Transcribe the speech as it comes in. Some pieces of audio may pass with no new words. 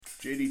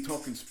JD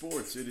Talking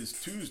Sports. It is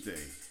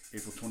Tuesday,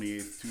 April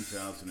 28th,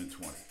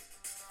 2020.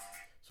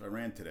 So I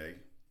ran today,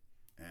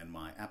 and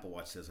my Apple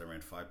Watch says I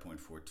ran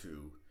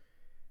 5.42,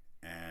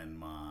 and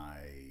my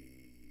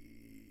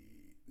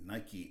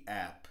Nike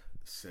app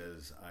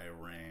says I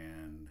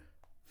ran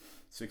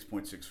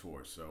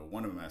 6.64. So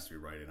one of them has to be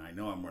right, and I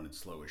know I'm running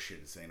slow as shit.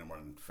 It's saying I'm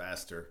running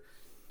faster,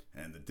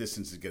 and the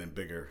distance is getting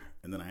bigger.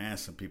 And then I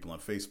asked some people on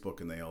Facebook,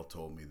 and they all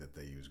told me that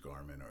they use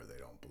Garmin or they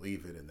don't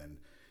believe it. And then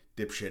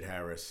Dipshit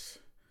Harris,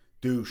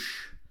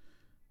 douche,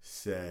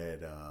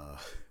 said,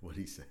 what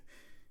did he say?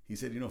 He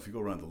said, if you go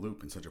around the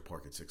loop in Central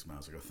Park at 6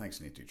 miles, I go, thanks,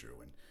 Nancy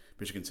Drew. And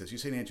Michigan says, you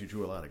say Nancy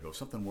Drew a lot. I go, if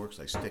something works,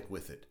 I stick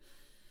with it.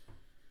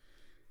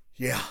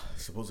 Yeah,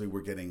 supposedly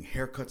we're getting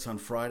haircuts on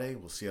Friday.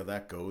 We'll see how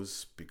that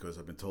goes because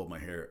I've been told my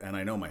hair, and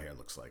I know my hair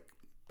looks like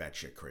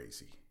batshit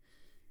crazy.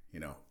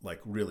 Like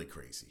really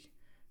crazy.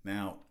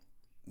 Now,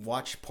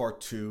 watch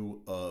part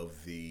 2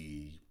 of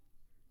the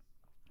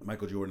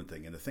Michael Jordan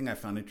thing. And the thing I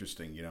found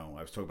interesting,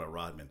 I was talking about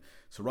Rodman.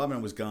 So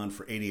Rodman was gone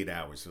for 88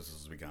 hours. This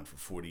is gone for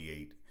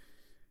 48.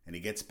 And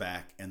he gets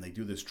back, and they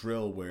do this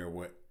drill where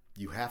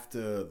you have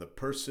to, the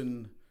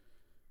person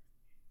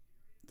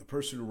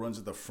who runs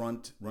to the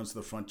front,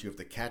 you have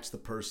to catch the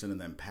person and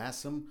then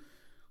pass him.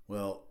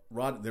 Well,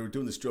 they were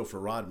doing this drill for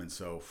Rodman,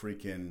 so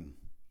freaking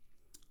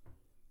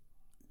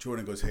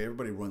Jordan goes, hey,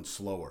 everybody run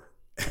slower.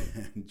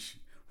 And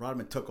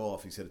Rodman took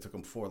off. He said it took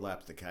him 4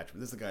 laps to catch him.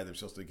 This is the guy they're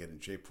supposed to get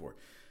in shape for.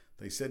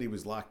 They said he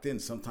was locked in.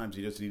 Sometimes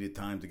he just needed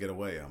time to get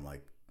away. I'm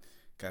like,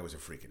 guy was a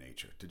freak of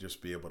nature to just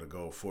be able to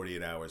go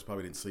 48 hours.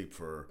 Probably didn't sleep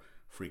for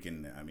for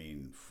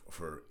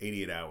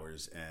 88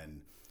 hours.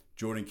 And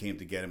Jordan came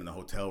to get him in the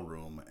hotel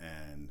room,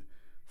 and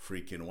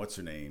freaking, what's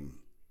her name?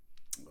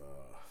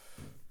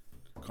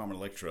 Carmen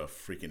Electra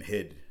freaking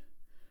hid.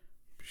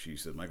 She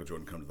said, Michael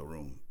Jordan, come to the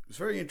room. It was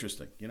very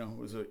interesting. It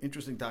was an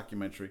interesting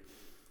documentary.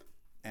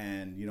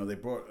 And,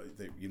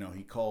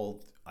 he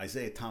called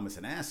Isaiah Thomas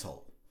an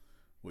asshole.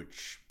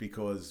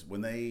 Because when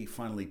they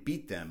finally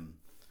beat them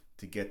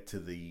to get to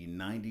the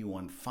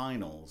 91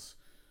 finals,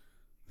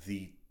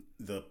 the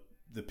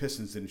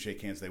Pistons didn't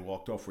shake hands. They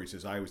walked off where he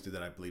says, I always did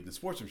that. I believed in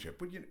sportsmanship,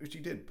 which he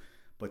did.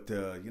 But,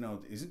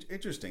 it's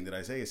interesting that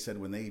Isaiah said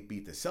when they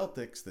beat the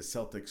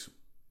Celtics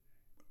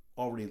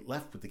already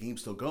left with the game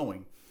still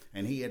going,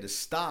 and he had to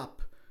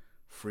stop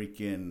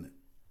freaking,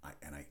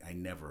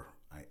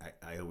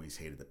 I always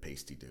hated the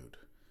pasty dude.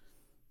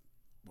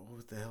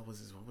 What the hell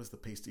what was the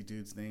pasty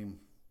dude's name?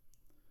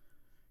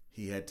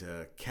 He had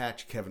to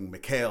catch Kevin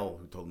McHale,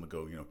 who told him to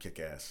go, kick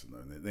ass.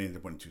 And they ended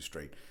up winning 2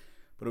 straight.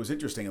 But it was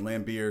interesting. And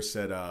Lambier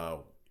said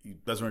he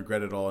doesn't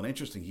regret it at all. And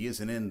interesting, he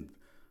isn't in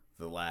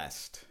the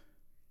last.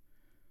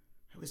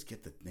 I always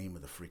get the name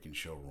of the freaking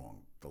show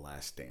wrong. The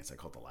Last Dance. I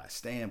call it The Last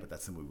Stand, but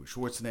that's the movie with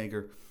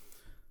Schwarzenegger.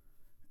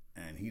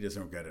 And he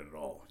doesn't regret it at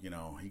all.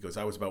 He goes,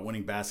 I was about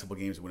winning basketball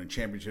games, winning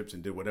championships,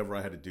 and did whatever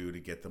I had to do to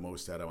get the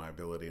most out of my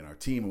ability and our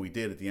team. And we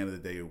did. At the end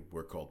of the day,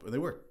 they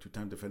were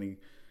 2-time defending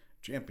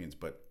champions.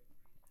 But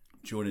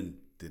Jordan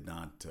did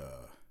not.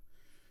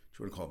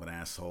 Jordan called him an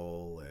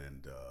asshole,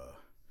 and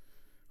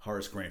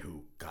Horace Grant,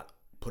 who got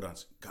a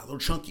little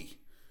chunky,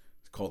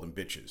 called them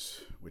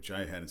bitches, which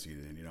I hadn't seen.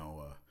 And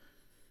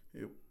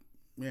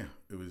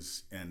it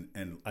was.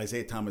 And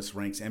Isaiah Thomas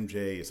ranks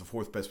MJ as the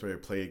 4th best player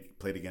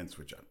played against,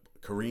 which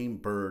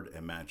Kareem, Bird,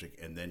 and Magic,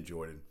 and then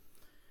Jordan.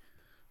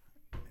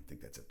 I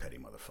think that's a petty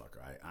motherfucker.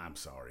 I'm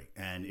sorry.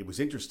 And it was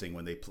interesting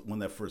when they won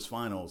that first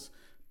finals.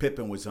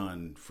 Pippen was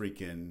on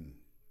freaking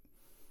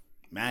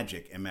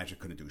Magic, and Magic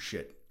couldn't do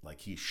shit.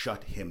 Like, he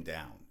shut him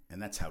down, and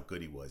that's how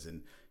good he was.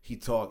 And he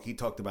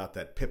talked about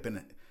that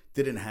Pippen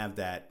didn't have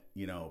that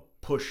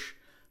push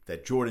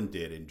that Jordan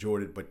did, and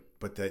Jordan,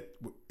 but that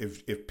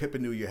if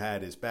Pippen knew you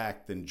had his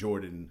back, then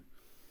Jordan,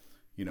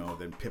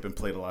 then Pippen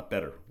played a lot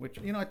better. Which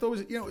I thought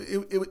was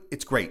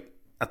it's great.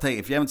 I'll tell you,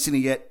 if you haven't seen it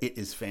yet, it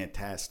is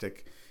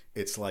fantastic.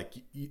 It's like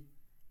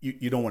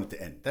you don't want it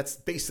to end. That's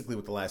basically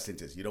what The Last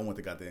Dance is. You don't want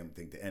the goddamn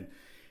thing to end.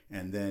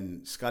 And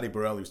then Scotty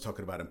Burrell, he was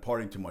talking about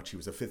imparting too much. He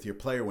was a 5th-year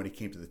player when he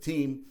came to the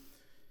team.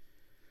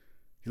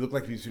 He looked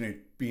like he was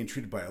being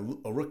treated by a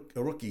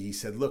rookie. He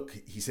said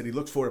he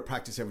looked forward to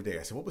practice every day.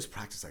 I said, what was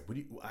practice like?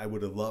 I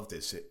would have loved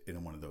to sit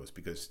in one of those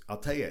because I'll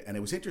tell you, and it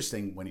was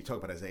interesting when you talk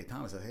about Isaiah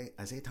Thomas.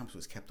 Isaiah Thomas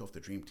was kept off the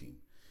dream team.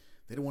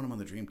 They didn't want him on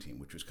the dream team,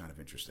 which was kind of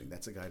interesting.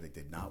 That's a guy they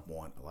did not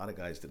want. A lot of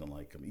guys didn't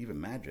like him, even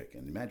Magic.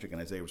 And Magic and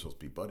Isaiah were supposed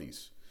to be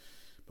buddies.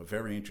 But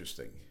very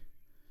interesting.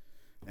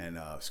 And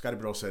Scotty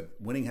Burrell said,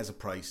 winning has a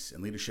price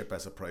and leadership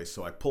has a price.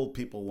 So I pulled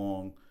people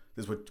along.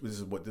 This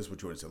is what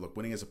Jordan said. Look,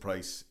 winning has a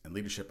price and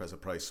leadership has a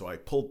price. So I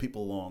pulled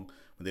people along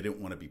when they didn't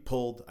want to be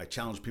pulled. I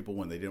challenged people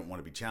when they didn't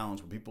want to be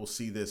challenged. When people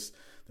see this,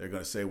 they're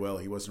going to say, well,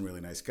 he wasn't a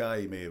really nice guy.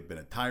 He may have been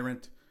a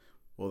tyrant.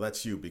 Well,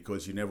 that's you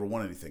because you never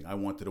won anything. I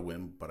wanted to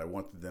win, but I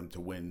wanted them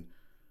to win.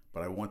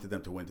 But I wanted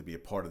them to win to be a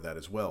part of that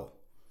as well.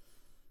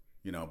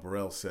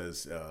 Burrell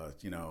says,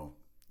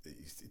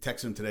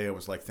 texted him today. I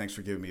was like, thanks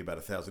for giving me about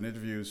 1,000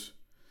 interviews.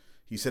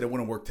 He said it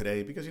wouldn't work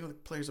today because, the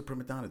players are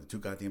prima donna. They're too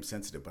goddamn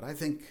sensitive. But I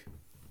think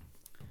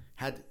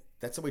had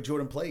that's the way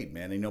Jordan played,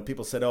 man.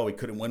 People said, oh, he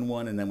couldn't win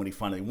one, and then when he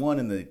finally won,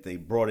 and they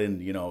brought in,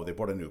 they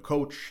brought in a new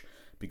coach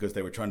because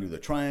they were trying to do the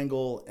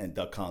triangle, and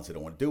Doug Collins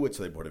didn't want to do it,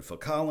 so they brought in Phil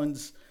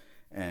Collins.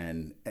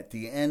 And at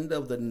the end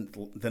of the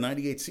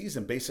 '98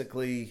 season,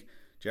 basically,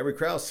 Jerry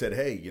Krause said,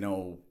 hey,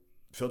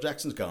 Phil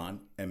Jackson's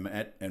gone,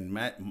 and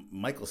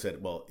Michael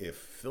said, well,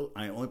 if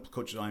only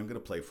coach I'm going to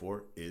play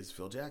for is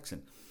Phil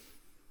Jackson.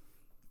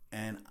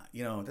 And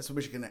that's what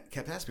Michigan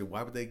kept asking me.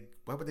 Why would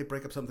they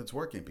break up something that's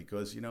working?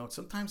 Because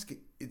sometimes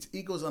it's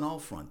egos on all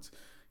fronts.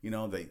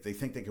 They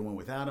think they can win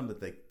without him.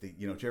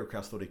 That Jerry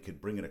Krause thought he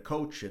could bring in a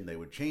coach and they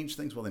would change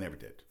things. Well, they never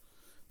did.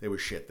 They were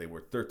shit. They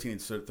were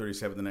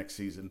 13-37 the next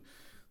season.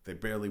 They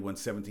barely won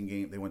 17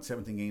 games. They won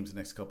 17 games the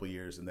next couple of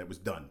years, and that was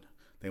done.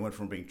 They went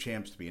from being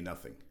champs to being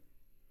nothing.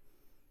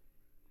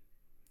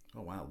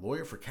 Oh, wow.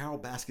 Lawyer for Carol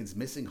Baskin's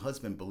missing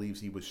husband believes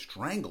he was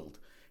strangled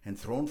and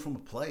thrown from a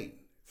plane.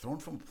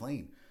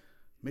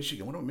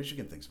 Michigan. I wonder what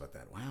Michigan thinks about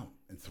that. Wow.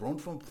 And thrown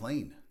from a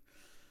plane.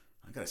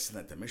 I got to send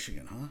that to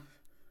Michigan, huh?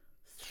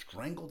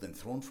 Strangled and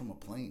thrown from a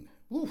plane.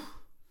 Woo.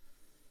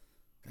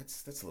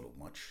 That's a little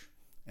much.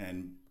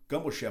 And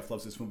Gumbo Chef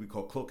loves this movie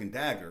called Cloak and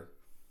Dagger.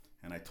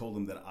 And I told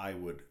him that I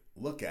would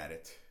look at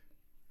it.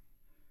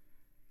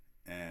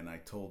 And I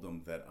told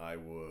him that I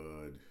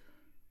would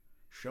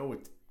show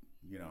it.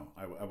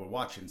 I would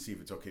watch it and see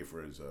if it's okay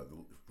for the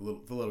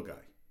little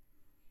guy.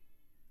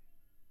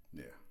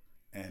 Yeah.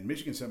 And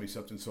Michigan sent me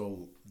something.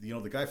 So,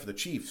 the guy for the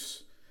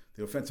Chiefs,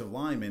 the offensive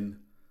lineman,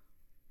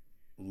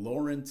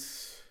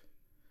 Lawrence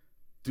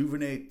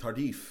Duvernay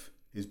Tardif,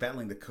 is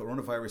battling the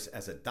coronavirus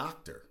as a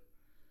doctor.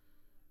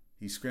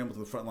 He scrambled to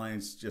the front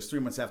lines just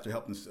 3 months after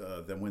helping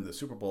them win the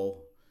Super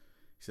Bowl.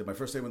 He said, my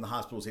first day in the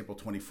hospital was April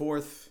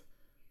 24th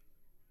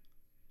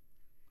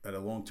at a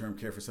long-term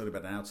care facility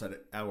about an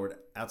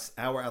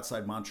hour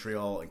outside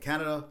Montreal in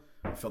Canada.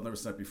 I felt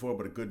nervous the night before,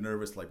 but a good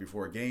nervous like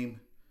before a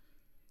game.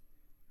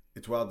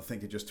 It's wild to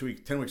think that just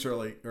 10 weeks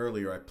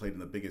earlier, I played in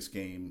the biggest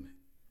game,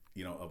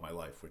 of my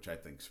life, which I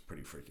think is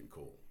pretty freaking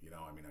cool.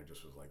 I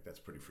just was like, that's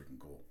pretty freaking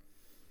cool.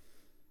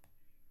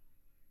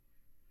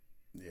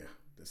 Yeah,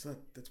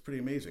 that's pretty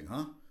amazing,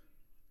 huh?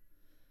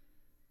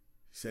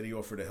 He said he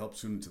offered to help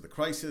soon into the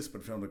crisis,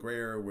 but found a gray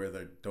area where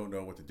they don't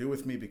know what to do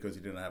with me because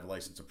he didn't have a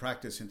license to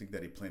practice, hinting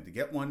that he planned to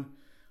get one.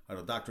 I'm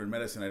a doctor in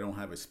medicine. I don't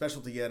have a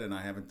specialty yet, and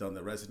I haven't done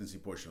the residency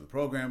portion of the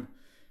program.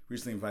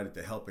 Recently invited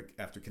to help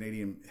after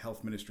Canadian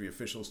Health Ministry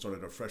officials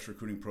started a fresh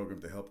recruiting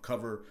program to help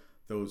cover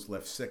those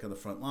left sick on the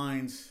front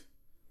lines.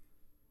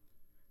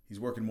 He's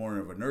working more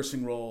of a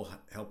nursing role,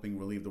 helping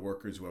relieve the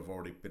workers who have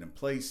already been in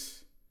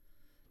place,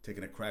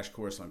 taking a crash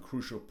course on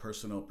crucial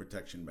personal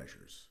protection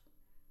measures.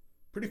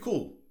 Pretty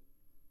cool.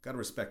 Got to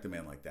respect a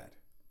man like that.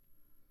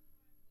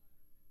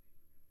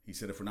 He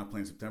said if we're not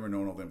playing in September,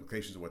 knowing all the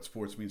implications of what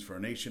sports means for our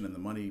nation and the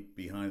money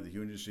behind the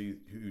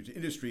huge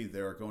industry,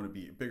 there are going to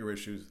be bigger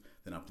issues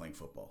than not playing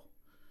football.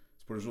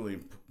 Sport is really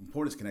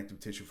important as connective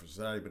tissue for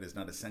society, but it's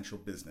not essential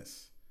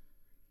business.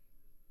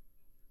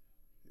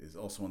 It is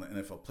also on the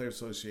NFL Players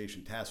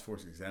Association task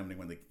force examining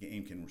when the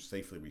game can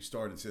safely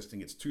restart,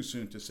 insisting it's too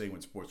soon to say when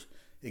sports...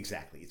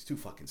 Exactly, it's too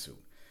fucking soon.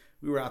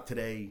 We were out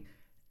today,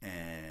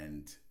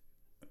 and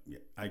yeah,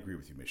 I agree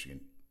with you,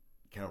 Michigan.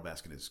 Carol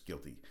Baskin is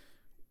guilty.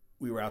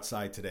 We were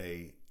outside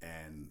today,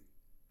 and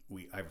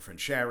I have a friend,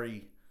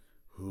 Shari,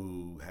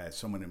 who has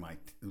someone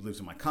who lives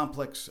in my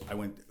complex.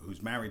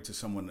 Who's married to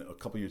someone a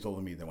couple years older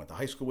than me that I went to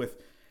high school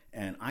with,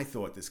 and I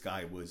thought this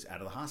guy was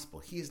out of the hospital.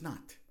 He is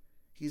not.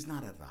 He's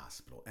not out of the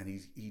hospital, and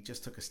he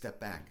just took a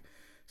step back.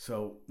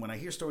 So when I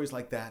hear stories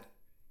like that,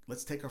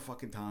 let's take our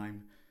fucking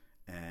time,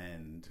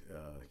 and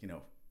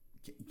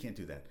you can't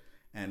do that.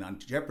 And on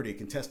Jeopardy, a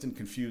contestant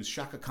confused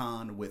Shaka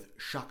Khan with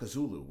Shaka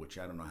Zulu, which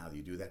I don't know how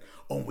you do that.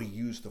 Oh, we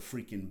used the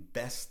freaking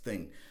best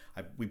thing.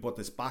 We bought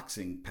this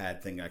boxing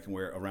pad thing I can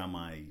wear around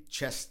my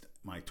chest,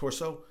 my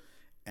torso,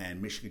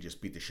 and Michigan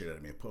just beat the shit out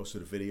of me. I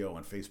posted a video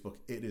on Facebook.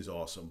 It is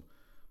awesome.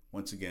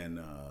 Once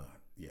again,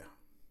 yeah.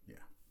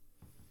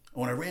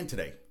 When I ran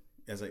today,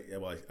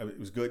 it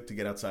was good to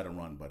get outside and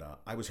run,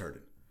 but I was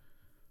hurting.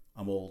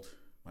 I'm old.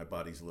 My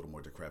body's a little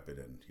more decrepit,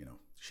 and,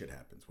 shit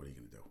happens. What are you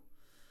going to do?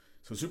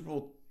 So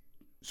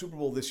Super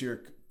Bowl this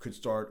year could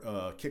start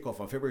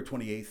kickoff on February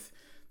 28th.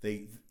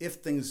 If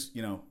things,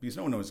 because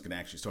no one knows it's going to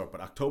actually start,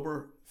 but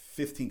October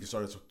 15th could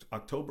start. It's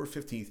October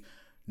 15th.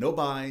 No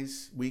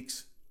buys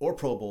weeks or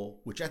Pro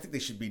Bowl, which I think they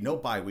should be no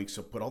bye weeks,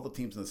 so put all the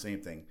teams in the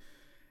same thing.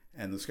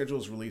 And the schedule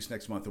is released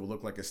next month. It will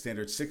look like a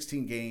standard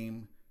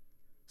 16-game,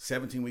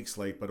 17-week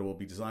slate, but it will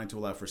be designed to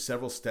allow for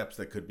several steps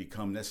that could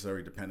become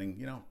necessary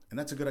depending, and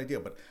that's a good idea.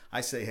 But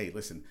I say, hey,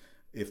 listen,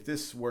 if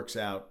this works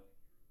out,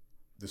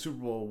 the Super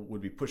Bowl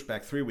would be pushed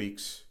back 3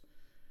 weeks.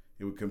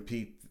 It would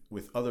compete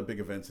with other big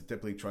events that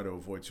typically try to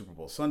avoid Super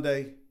Bowl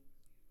Sunday.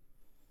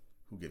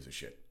 Who gives a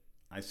shit?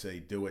 I say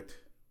do it.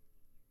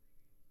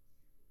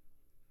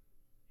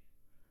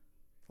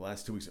 The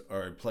last 2 weeks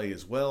are in play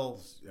as well.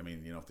 I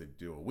mean, if they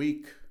do a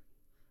week,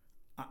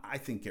 I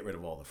think get rid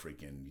of all the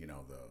freaking,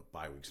 the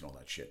bye weeks and all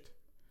that shit.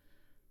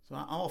 So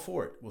I'm all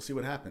for it. We'll see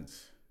what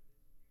happens.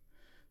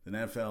 The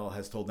NFL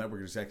has told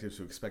network executives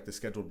to expect the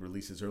scheduled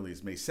release as early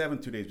as May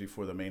 7th, 2 days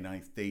before the May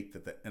 9th date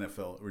that the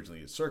NFL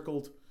originally had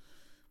circled.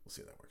 We'll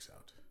see how that works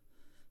out.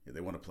 Yeah,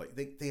 they want to play.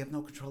 They have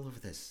no control over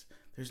this.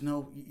 There's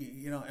no,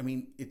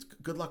 it's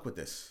good luck with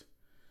this.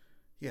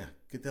 Yeah,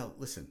 Goodell,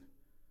 listen.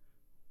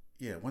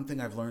 Yeah, one thing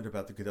I've learned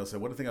about the Goodell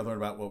said, one thing I've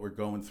learned about what we're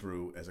going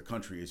through as a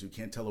country is you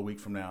can't tell a week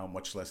from now,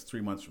 much less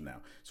 3 months from now.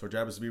 So our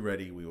job is to be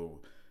ready. We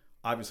will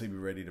obviously be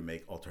ready to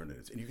make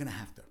alternatives. And you're going to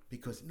have to,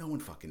 because no one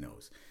fucking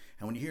knows.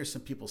 And when you hear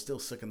some people still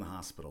sick in the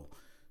hospital,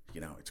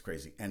 it's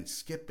crazy. And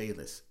Skip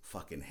Bayless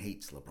fucking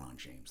hates LeBron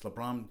James.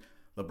 LeBron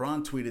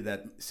tweeted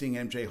that seeing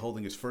MJ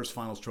holding his first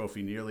finals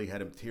trophy nearly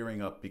had him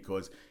tearing up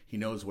because he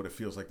knows what it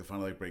feels like to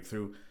finally break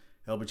through.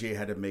 LBJ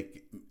had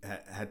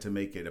to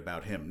make it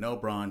about him. No,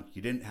 Bron,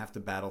 you didn't have to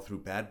battle through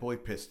bad boy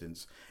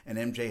Pistons, and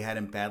MJ had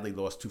him badly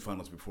lost 2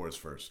 finals before his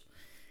first.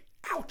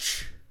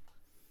 Ouch!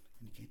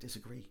 And you can't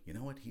disagree. You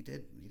know what? He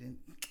did.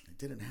 It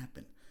didn't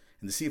happen.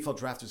 And the CFL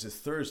draft is this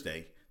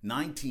Thursday.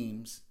 9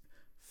 teams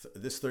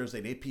this Thursday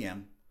at 8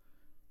 p.m.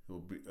 It will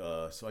be,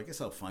 so I guess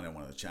I'll find out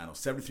one of the channels.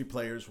 73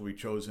 players will be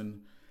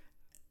chosen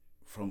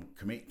from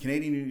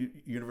Canadian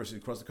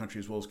universities across the country,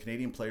 as well as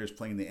Canadian players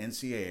playing the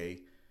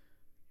NCAA.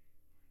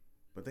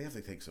 But they have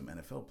to take some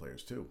NFL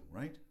players too,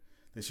 right?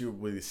 This year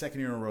will be the second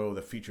year in a row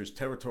that features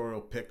territorial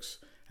picks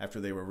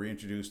after they were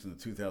reintroduced in the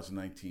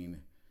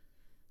 2019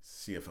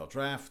 CFL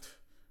draft.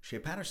 Shea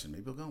Patterson,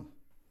 maybe he'll go.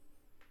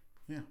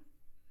 Yeah.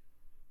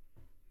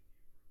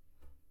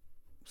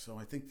 So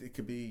I think it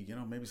could be,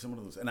 maybe some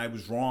of those. And I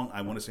was wrong.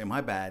 I want to say my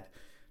bad.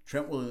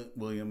 Trent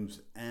Williams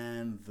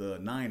and the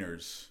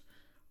Niners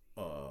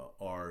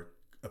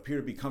appear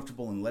to be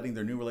comfortable in letting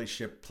their new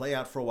relationship play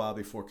out for a while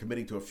before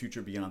committing to a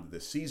future beyond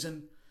this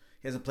season.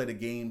 He hasn't played a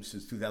game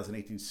since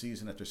 2018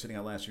 season after sitting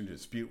out last year in a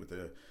dispute with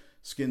the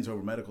Skins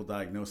over medical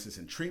diagnosis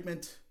and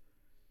treatment.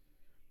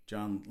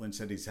 John Lynch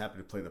said he's happy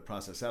to play the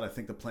process out. I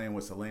think the plan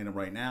was to land him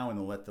right now and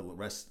then let the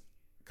rest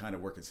kind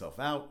of work itself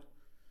out.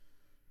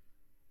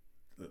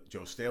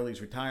 Joe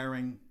Staley's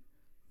retiring.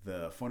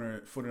 The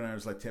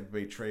 49ers let Tampa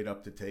Bay trade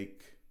up to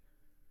take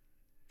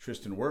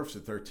Tristan Wirfs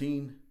at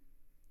 13.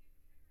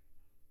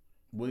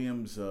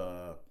 Williams,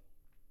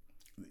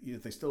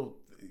 they still,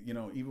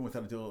 even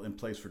without a deal in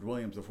place for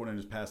Williams, the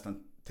 49ers passed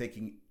on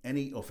taking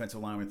any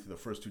offensive lineman through the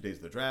first 2 days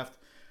of the draft.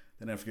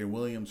 Then after getting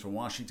Williams from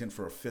Washington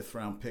for a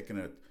 5th-round pick and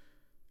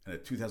a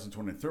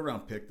 2020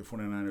 3rd-round pick, the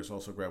 49ers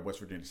also grabbed West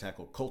Virginia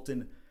tackle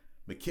Colton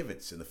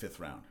McKivitz in the 5th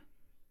round.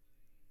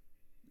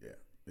 Yeah.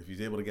 If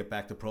he's able to get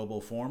back to Pro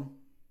Bowl form,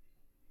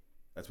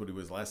 that's what he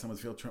was last time with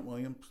the field, Trent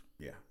Williams.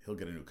 Yeah, he'll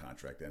get a new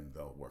contract and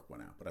they'll work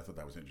one out. But I thought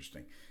that was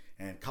interesting.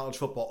 And College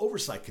Football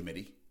Oversight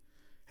Committee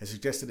has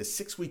suggested a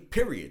 6-week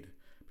period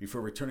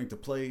before returning to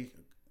play.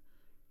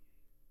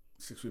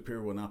 6-week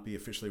period will not be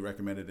officially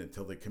recommended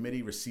until the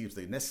committee receives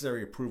the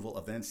necessary approval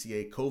of the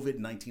NCAA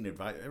COVID-19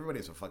 advisory. Everybody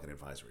has a fucking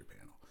advisory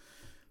panel.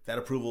 That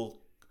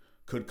approval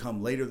could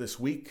come later this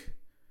week.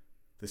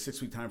 The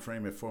 6-week time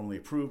frame, if formally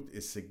approved,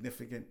 is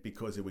significant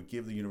because it would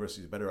give the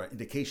universities a better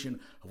indication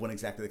of when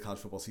exactly the college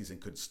football season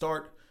could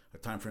start, a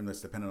time frame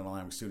that's dependent on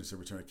allowing students to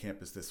return to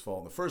campus this fall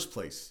in the first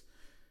place.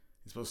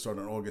 It's supposed to start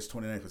on August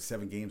 29th with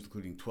 7 games,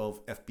 including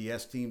 12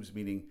 FBS teams,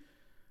 meaning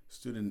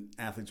student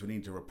athletes would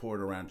need to report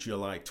around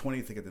July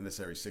 20th to get the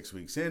necessary 6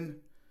 weeks in.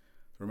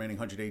 The remaining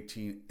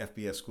 118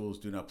 FBS schools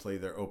do not play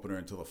their opener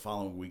until the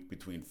following week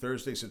between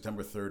Thursday,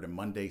 September 3rd and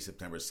Monday,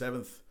 September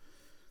 7th.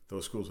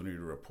 Those schools will need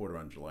to report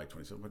around July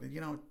 27th. But,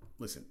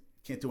 listen,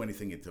 can't do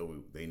anything until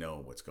they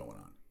know what's going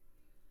on.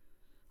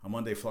 On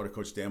Monday, Florida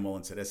coach Dan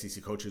Mullen said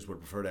SEC coaches would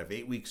prefer to have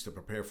 8 weeks to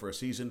prepare for a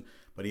season,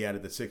 but he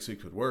added that 6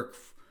 weeks would work.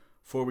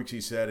 4 weeks,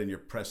 he said, and you're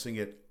pressing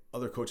it.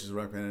 Other coaches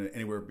recommended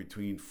anywhere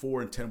between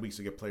 4 and 10 weeks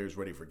to get players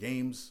ready for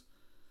games.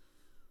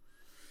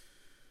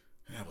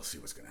 Yeah, we'll see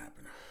what's going to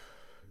happen.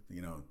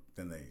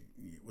 Then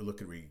we'll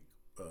look at,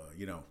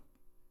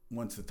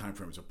 once the time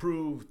frame is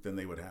approved, then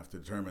they would have to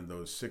determine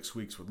those 6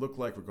 weeks would look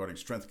like regarding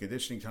strength and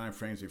conditioning time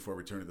frames before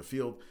returning to the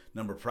field,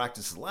 number of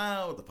practices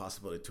allowed, the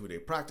possibility of 2-a-day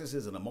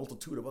practices, and a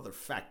multitude of other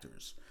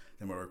factors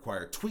that will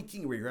require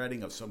tweaking or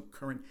rewriting of some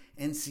current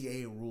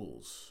NCAA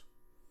rules.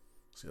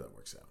 See how that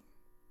works out.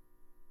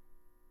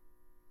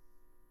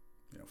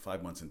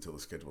 5 months until the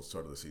scheduled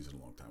start of the season,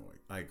 a long time away.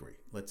 I agree.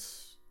 But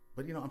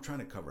I'm trying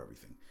to cover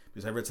everything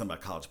because I read something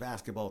about college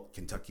basketball.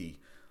 Kentucky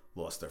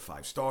lost their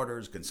 5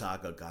 starters.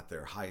 Gonzaga got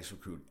their highest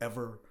recruit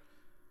ever.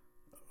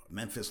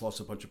 Memphis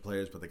lost a bunch of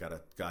players, but they got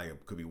a guy who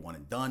could be one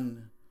and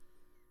done.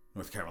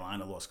 North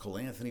Carolina lost Cole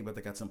Anthony, but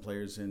they got some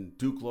players in.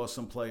 Duke lost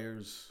some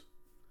players.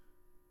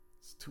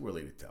 It's too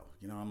early to tell.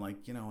 I'm like,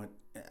 what?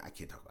 I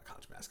can't talk about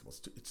college basketball.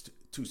 It's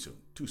too soon.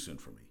 Too soon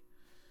for me.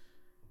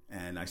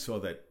 And I saw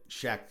that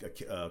Shaq,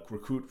 a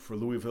recruit for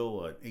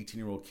Louisville, an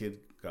 18-year-old kid,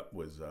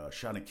 was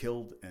shot and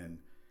killed, and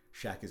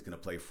Shaq is going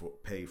to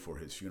pay for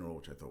his funeral,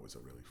 which I thought was a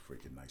really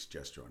freaking nice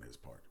gesture on his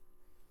part.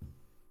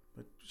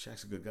 But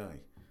Shaq's a good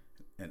guy.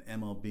 And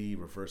MLB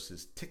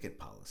reverses ticket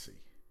policy.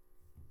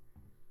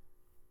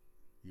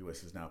 The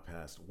U.S. has now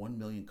passed 1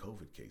 million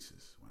COVID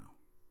cases. Wow.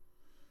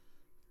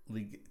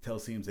 League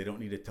tells teams they don't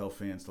need to tell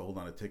fans to hold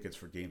on to tickets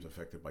for games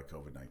affected by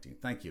COVID-19.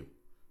 Thank you,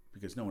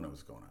 because no one knows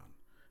what's going on.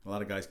 A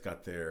lot of guys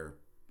got their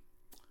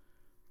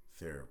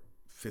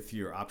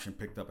fifth-year option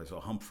picked up. I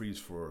saw Humphreys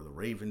for the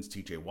Ravens,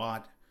 T.J.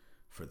 Watt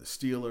for the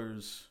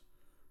Steelers,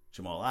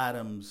 Jamal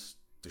Adams,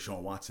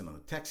 Deshaun Watson on the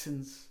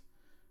Texans.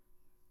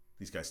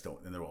 These guys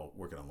don't, and they're all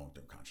working on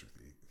long-term contracts,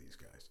 these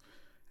guys.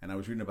 And I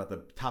was reading about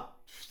the top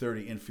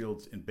 30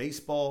 infields in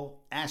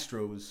baseball.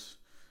 Astros,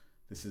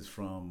 this is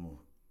from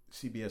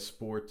CBS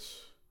Sports.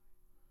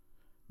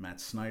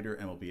 Matt Snyder,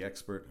 MLB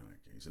expert.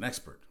 He's an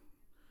expert.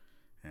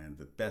 And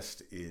the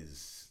best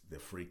is the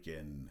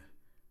freaking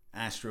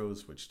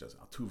Astros, which does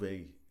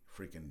Altuve,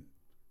 freaking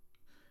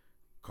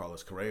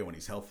Carlos Correa when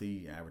he's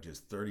healthy, averages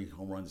 30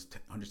 home runs,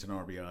 110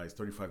 RBIs,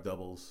 35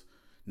 doubles,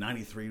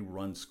 93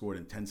 runs scored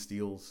and 10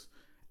 steals.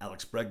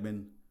 Alex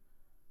Bregman,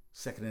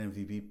 second in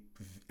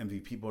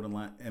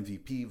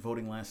MVP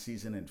voting last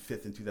season and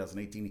fifth in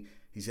 2018.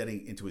 He's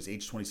heading into his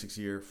age 26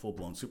 year,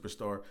 full-blown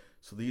superstar.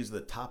 So these are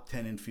the top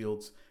 10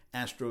 infields.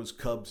 Astros,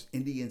 Cubs,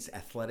 Indians,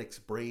 Athletics,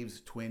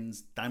 Braves,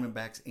 Twins,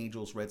 Diamondbacks,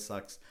 Angels, Red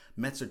Sox.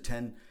 Mets are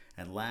 10.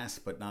 And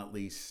last but not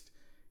least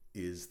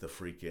is the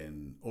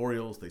freaking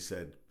Orioles. They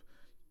said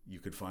you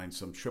could find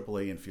some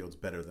AAA infields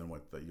better than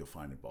what you'll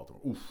find in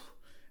Baltimore. Oof.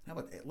 How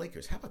about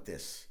Lakers? How about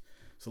this?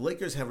 So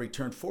Lakers have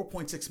returned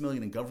 $4.6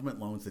 million in government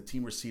loans the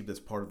team received as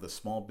part of the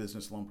small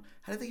business loan.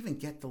 How did they even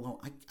get the loan?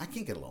 I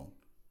can't get a loan.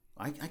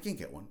 I can't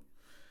get one.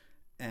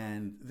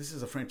 And this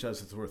is a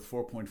franchise that's worth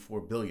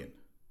 $4.4 billion.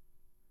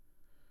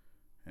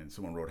 And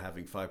someone wrote,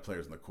 having 5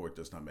 players on the court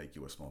does not make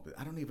you a small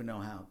business. I don't even know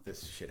how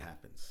this shit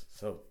happens.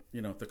 So,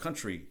 the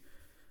country,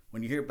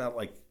 when you hear about,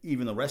 like,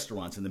 even the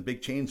restaurants and the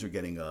big chains are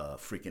getting a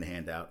freaking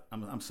handout,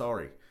 I'm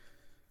sorry.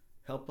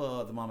 Help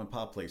the mom and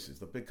pop places.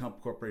 The big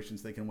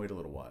corporations, they can wait a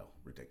little while.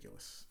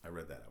 Ridiculous. I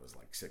read that. I was,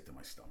 like, sick to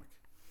my stomach.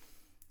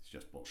 It's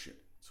just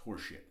bullshit. It's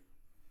horse shit.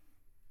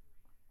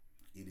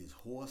 It is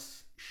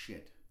horse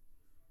shit.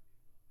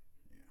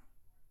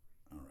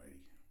 Yeah. Alrighty.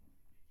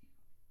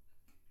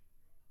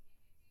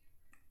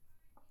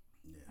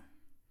 Yeah.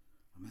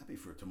 I'm happy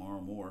for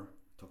Tamara Moore.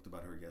 Talked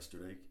about her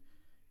yesterday.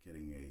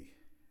 Getting a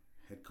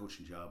head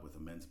coaching job with a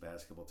men's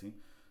basketball team.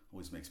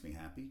 Always makes me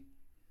happy.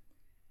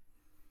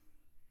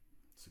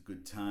 It's a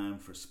good time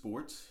for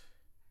sports.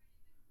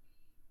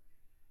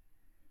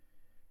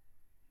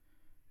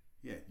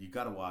 Yeah, you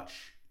gotta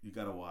watch.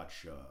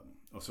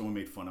 Someone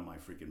made fun of my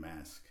freaking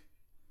mask.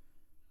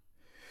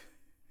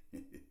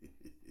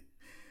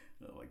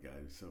 Oh my God,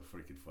 it's so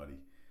freaking funny.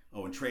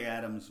 Oh, and Trey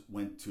Adams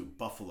went to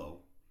Buffalo.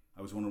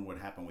 I was wondering what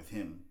happened with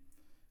him,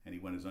 and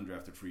he went as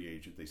undrafted free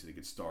agent. They said he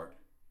could start,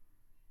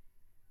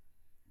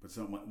 but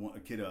a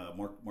kid,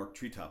 Mark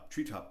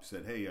Treetop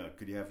said, "Hey,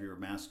 could you have your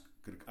mask?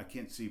 I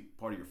can't see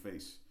part of your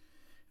face."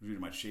 He was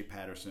reading about Shea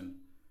Patterson.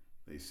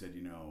 They said,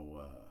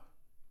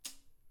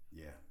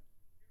 yeah,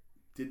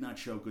 did not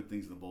show good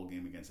things in the bowl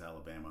game against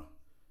Alabama,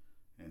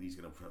 and he's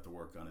going to have to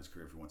work on his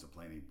career if he wants to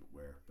play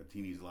anywhere. But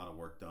he needs a lot of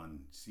work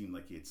done. Seemed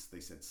like they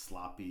said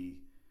sloppy,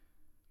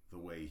 the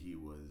way he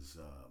was.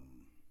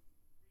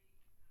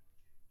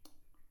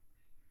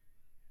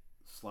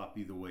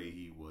 Sloppy the way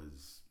he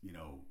was,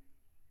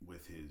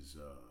 with his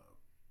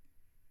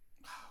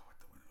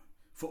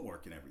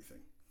footwork and everything.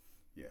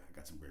 Yeah, I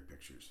got some great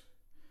pictures.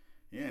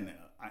 Yeah, and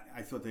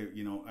I thought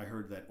I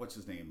heard that what's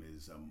his name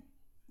is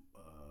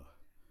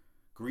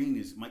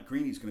Mike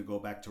Greeny's going to go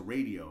back to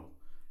radio,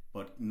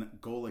 but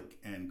Golick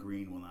and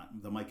Green will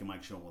not. The Mike and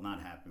Mike show will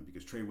not happen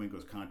because Trey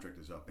Wingo's contract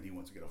is up and he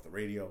wants to get off the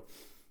radio.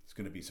 There's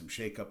going to be some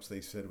shakeups,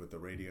 they said, with the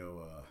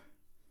radio.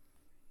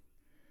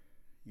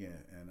 Yeah,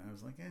 and I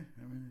was like, I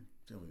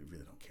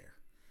really don't care.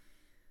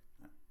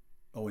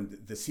 Oh, and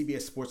the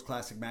CBS Sports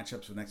Classic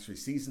matchups for the next 3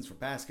 seasons for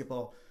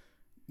basketball.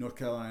 North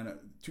Carolina,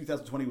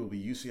 2020 will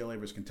be UCLA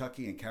versus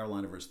Kentucky and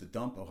Carolina versus the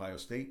Dump, Ohio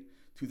State.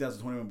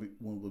 2021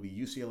 will be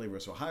UCLA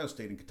versus Ohio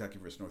State and Kentucky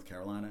versus North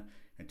Carolina.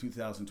 And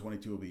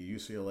 2022 will be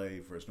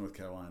UCLA versus North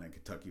Carolina and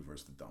Kentucky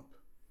versus the Dump.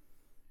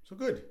 So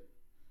good.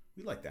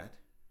 We like that.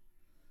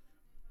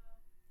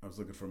 I was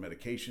looking for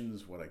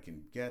medications, what I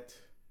can get.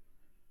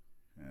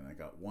 And I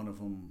got one of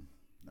them.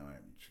 No,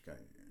 it's a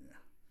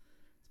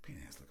pain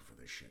in the ass looking for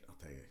this shit. I'll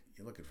tell you.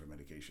 You're looking for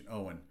medication.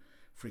 Oh, and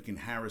freaking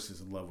Harris is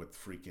in love with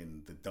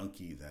freaking the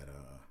donkey that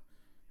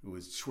it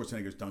was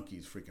Schwarzenegger's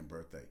donkey's freaking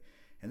birthday.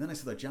 And then I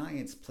saw the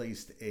Giants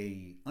placed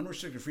a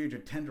unrestricted free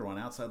agent tender on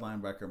outside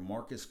linebacker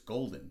Marcus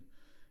Golden.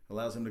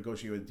 Allows him to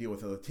negotiate a deal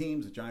with other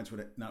teams. The Giants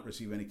would not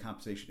receive any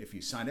compensation if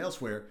he signed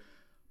elsewhere,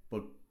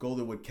 but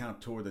Golden would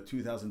count toward the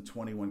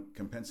 2021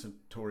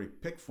 compensatory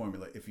pick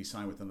formula if he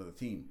signed with another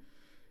team.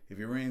 If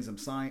he remains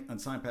unsigned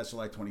past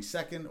July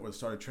 22nd or the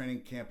start of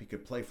training camp, he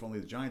could play for only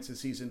the Giants this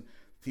season.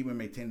 The team would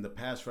maintain the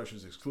pass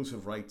rusher's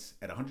exclusive rights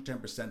at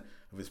 110%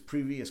 of his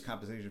previous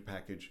compensation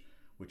package,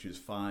 which is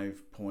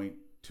 $5.225.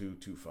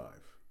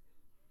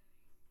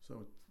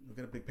 So we'll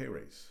get a big pay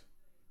raise.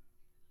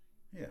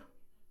 Yeah.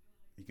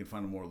 You can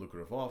find a more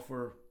lucrative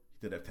offer.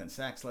 He did have 10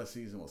 sacks last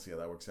season. We'll see how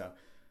that works out.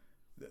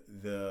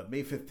 The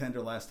May 5th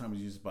tender last time was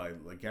used by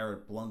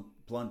Garrett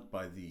Blunt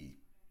by the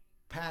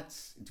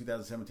Pats. In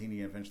 2017,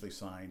 he eventually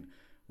signed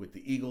with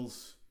the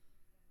Eagles.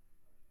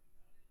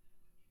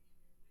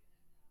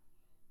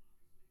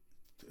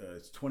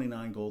 It's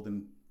 29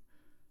 golden.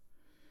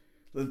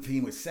 Led the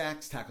team with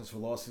sacks, tackles for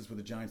losses with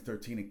the Giants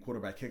 13, and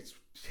quarterback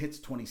hits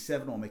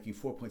 27 while making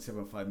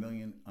 $4.75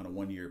 million on a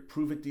one-year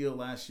prove-it deal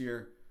last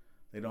year.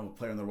 They don't have a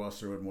player on the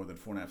roster who had more than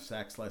 4.5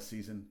 sacks last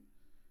season.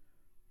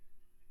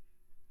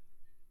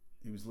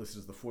 He was listed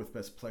as the fourth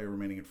best player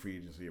remaining in free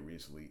agency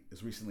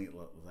as recently as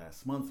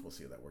last month. We'll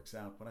see how that works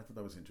out. But I thought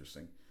that was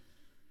interesting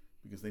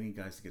because they need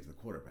guys to get to the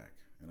quarterback.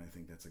 And I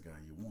think that's a guy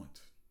you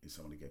want, is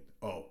someone to get.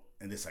 Oh,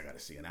 and this I got to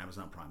see on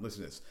Amazon Prime.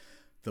 Listen to this.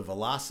 The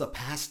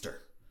Velocipaster.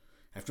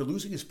 After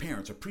losing his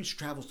parents, a priest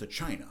travels to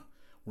China,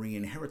 where he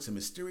inherits a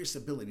mysterious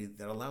ability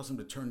that allows him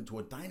to turn into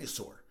a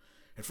dinosaur.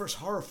 At first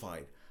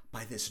horrified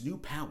by this new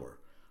power,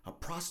 a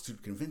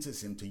prostitute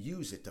convinces him to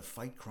use it to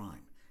fight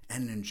crime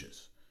and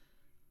ninjas.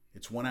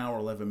 It's 1 hour,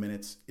 11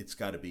 minutes. It's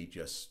got to be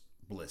just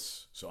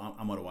bliss. So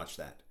I'm going to watch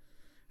that.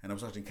 And I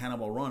was watching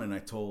Cannonball Run, and I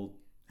told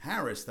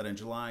Harris that on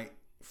June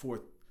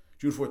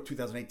 4th,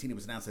 2018, it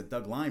was announced that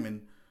Doug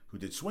Liman, who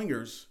did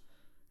Swingers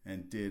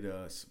and did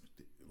a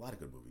lot of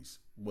good movies,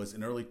 was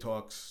in early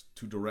talks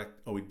to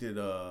direct. Oh, he did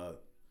Mr.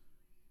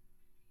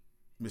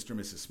 and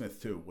Mrs.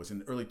 Smith, too. Was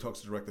in early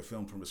talks to direct the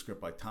film from a script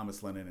by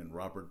Thomas Lennon and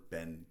Robert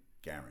Ben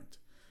Garant.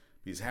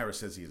 Because Harris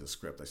says he has a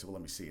script. I said, well,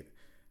 let me see it.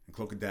 And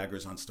Cloak and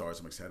Daggers on Stars.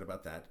 I'm excited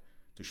about that.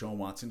 Deshaun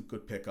Watson,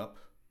 good pickup.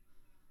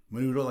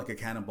 Menudo Like a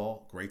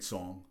Cannonball, great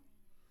song.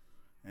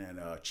 And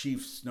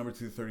Chiefs number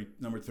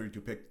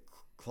 32 pick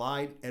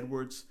Clyde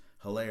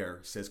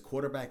Edwards-Helaire says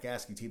quarterback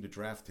asking team to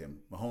draft him.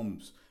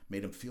 Mahomes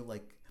made him feel a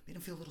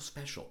little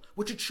special,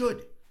 which it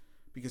should,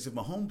 because if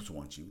Mahomes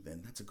wants you,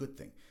 then that's a good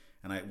thing.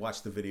 And I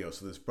watched the video.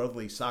 So this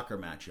brotherly soccer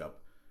matchup.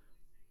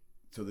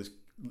 So this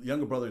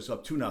younger brother's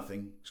up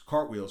 2-0,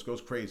 cartwheels,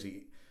 goes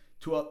crazy.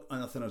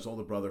 2-0 his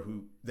older brother,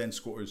 who then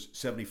scores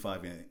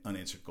 75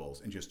 unanswered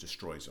goals and just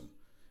destroys him.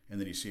 And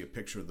then you see a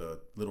picture of the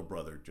little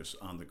brother just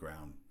on the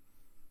ground,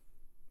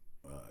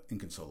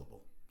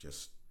 inconsolable,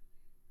 just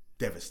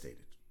devastated.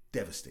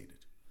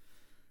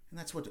 And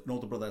that's what an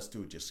older brother has to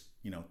do, just,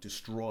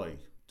 destroy.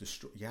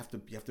 You have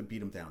to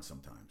beat him down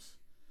sometimes.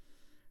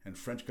 And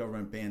French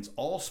government bans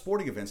all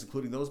sporting events,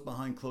 including those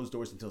behind closed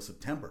doors, until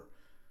September.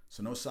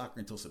 So no soccer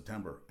until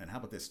September. And how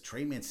about this?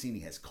 Trey Mancini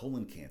has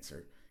colon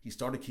cancer. He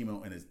started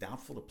chemo and is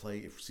doubtful to play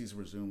if season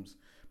resumes,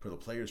 per the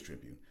Players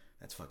Tribune.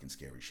 That's fucking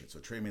scary shit. So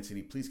Trey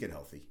Mancini, please get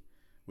healthy.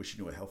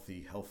 Wishing you a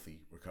healthy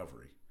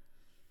recovery.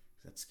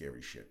 That's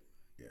scary shit.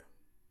 Yeah.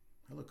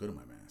 I look good in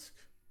my mask.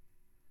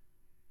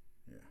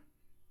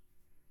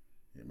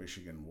 Yeah,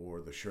 Michigan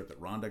wore the shirt that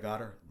Rhonda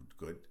got her.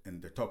 Good.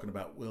 And they're talking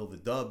about, will the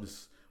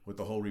Dubs, with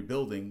the whole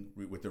rebuilding,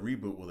 with the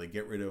reboot, will they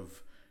get rid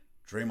of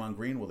Draymond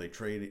Green? Will they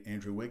trade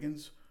Andrew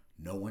Wiggins?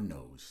 No one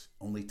knows.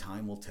 Only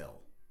time will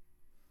tell.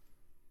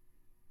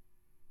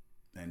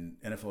 And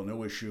NFL,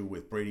 no issue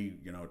with Brady,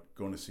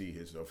 going to see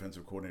his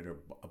offensive coordinator,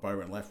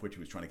 Byron Leftwich. He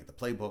was trying to get the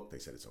playbook. They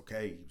said it's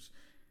okay.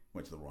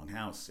 Went to the wrong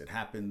house. It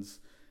happens.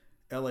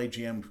 LA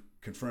GM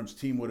confirms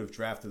team would have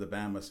drafted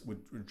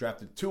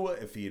drafted Tua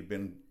if he had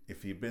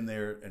been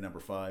there at number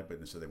 5, but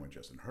instead they went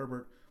Justin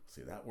Herbert. We'll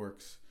see how that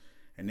works.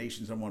 And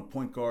Nation's number 1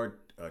 point guard,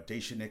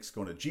 Daisha Nix,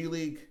 going to G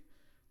League.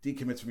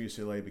 Decommits from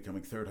UCLA,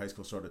 becoming third high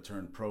school star to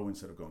turn pro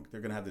instead of going.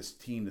 They're going to have this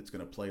team that's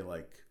going to play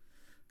going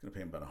to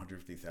pay him about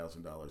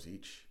 $150,000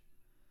 each.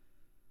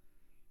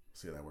 We'll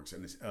see how that works.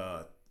 And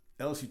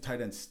LSU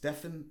tight end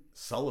Stephen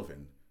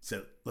Sullivan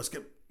said, let's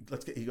get.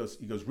 He goes,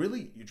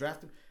 really? You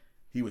drafted?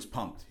 He was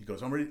pumped. He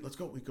goes, I'm ready. Let's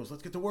go. He goes,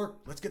 let's get to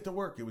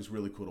work. It was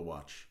really cool to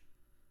watch.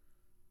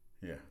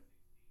 Yeah.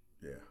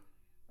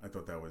 I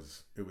thought it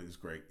was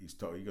great.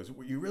 He goes,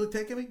 you really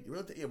taking me? You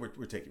really? Yeah,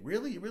 we're taking.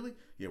 Really? You really?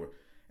 Yeah, we're.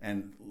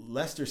 And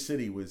Leicester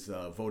City was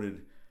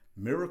voted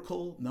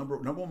miracle number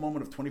 1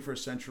 moment of 21st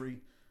century.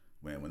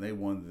 Man, when they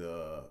won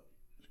the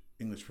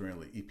English Premier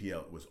League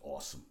EPL, it was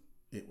awesome.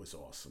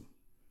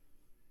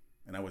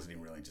 And I wasn't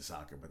even really into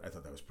soccer, but I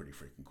thought that was pretty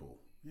freaking cool.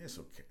 Yes,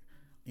 okay.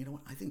 You know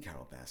what? I think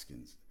Carol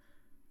Baskins,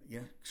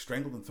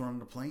 strangled and thrown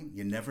on a plane.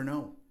 You never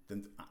know.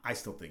 Then I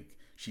still think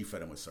she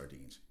fed him with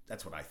sardines.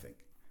 That's what I think.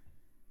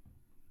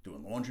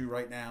 Doing laundry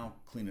right now,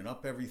 cleaning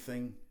up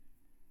everything.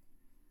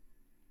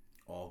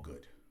 All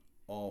good.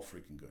 All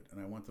freaking good. And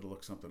I wanted to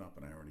look something up,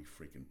 and I already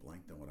freaking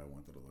blanked on what I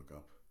wanted to look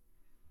up.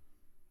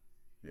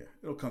 Yeah,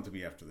 it'll come to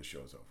me after the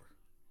show's over.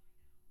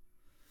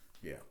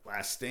 Yeah,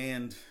 Last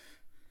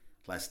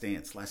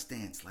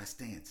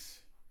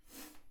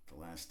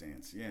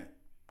Dance, yeah.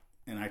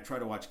 And I try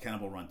to watch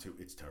Cannibal Run too.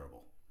 It's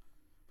terrible.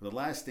 But The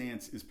Last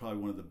Dance is probably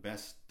one of the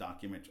best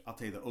documentaries. I'll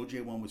tell you, the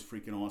OJ one was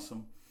freaking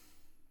awesome.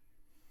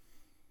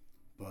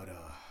 But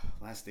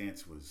Last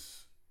Dance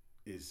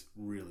is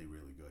really,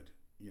 really good.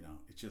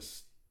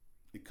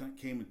 It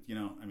came,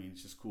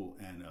 it's just cool.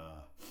 And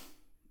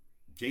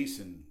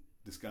Jason,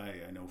 this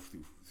guy I know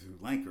through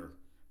Lanker,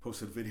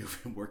 posted a video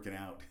of him working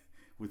out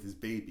with his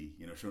baby,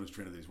 showing his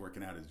trainer that he's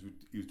working out.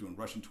 He was doing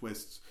Russian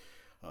twists,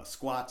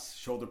 squats,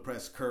 shoulder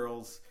press,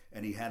 curls,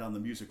 and he had on the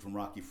music from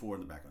Rocky IV in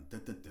the background.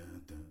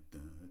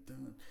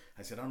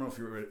 I said, I don't know if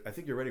you're ready. I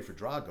think you're ready for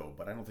Drago,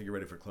 but I don't think you're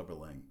ready for Clubber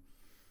Lang.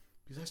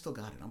 Because I still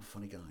got it. I'm a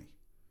funny guy.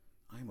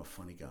 I'm a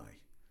funny guy.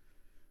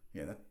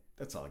 Yeah,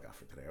 that's all I got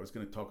for today. I was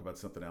going to talk about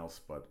something else,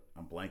 but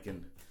I'm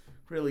blanking.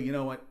 Really, you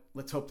know what?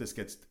 Let's hope this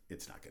gets...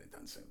 It's not getting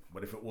done soon.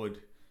 But if it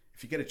would,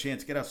 if you get a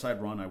chance, get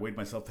outside, run. I weighed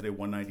myself today,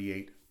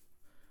 198.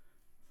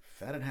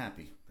 Fat and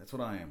happy. That's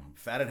what I am. I'm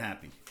fat and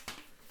happy.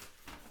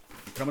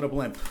 Becoming a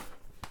blimp.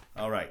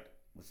 All right.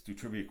 Let's do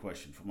trivia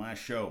question from last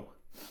show.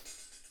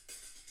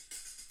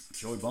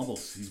 Joey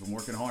Bumbles. He's been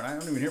working hard. I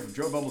don't even hear from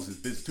Joey Bumbles. He's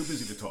busy, too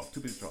busy to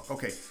talk.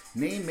 Okay.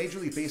 Name Major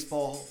League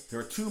Baseball. There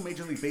are 2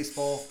 Major League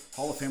Baseball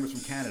Hall of Famers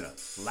from Canada.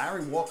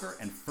 Larry Walker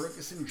and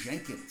Ferguson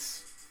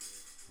Jenkins.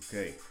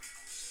 Okay.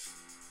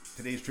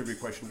 Today's trivia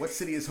question: what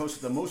city has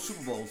hosted the most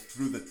Super Bowls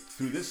through the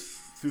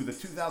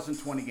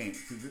 2020 game?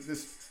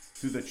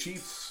 Through the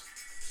Chiefs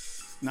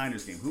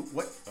Niners game?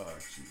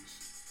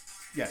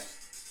 Yes.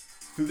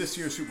 Through this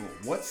year's Super Bowl.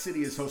 What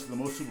city has hosted the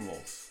most Super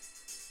Bowls?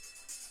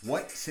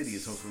 What city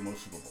has hosted the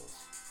most Super Bowls?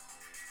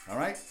 All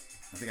right?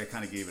 I think I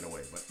kind of gave it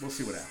away, but we'll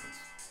see what happens.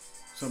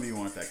 Some of you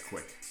aren't that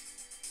quick.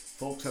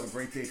 Folks, have a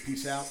great day.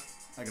 Peace out.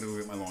 I got to go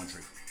get my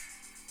laundry.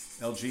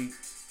 LG,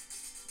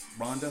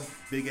 Rhonda,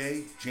 Big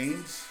A,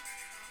 James,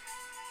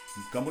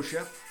 Gumbo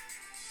Chef,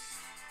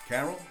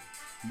 Carol,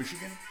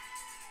 Michigan.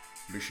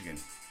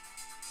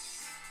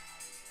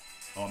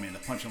 Oh, man, the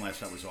punching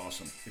last night was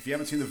awesome. If you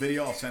haven't seen the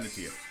video, I'll send it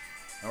to you.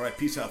 All right,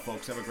 peace out,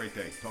 folks. Have a great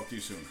day. Talk to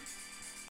you soon.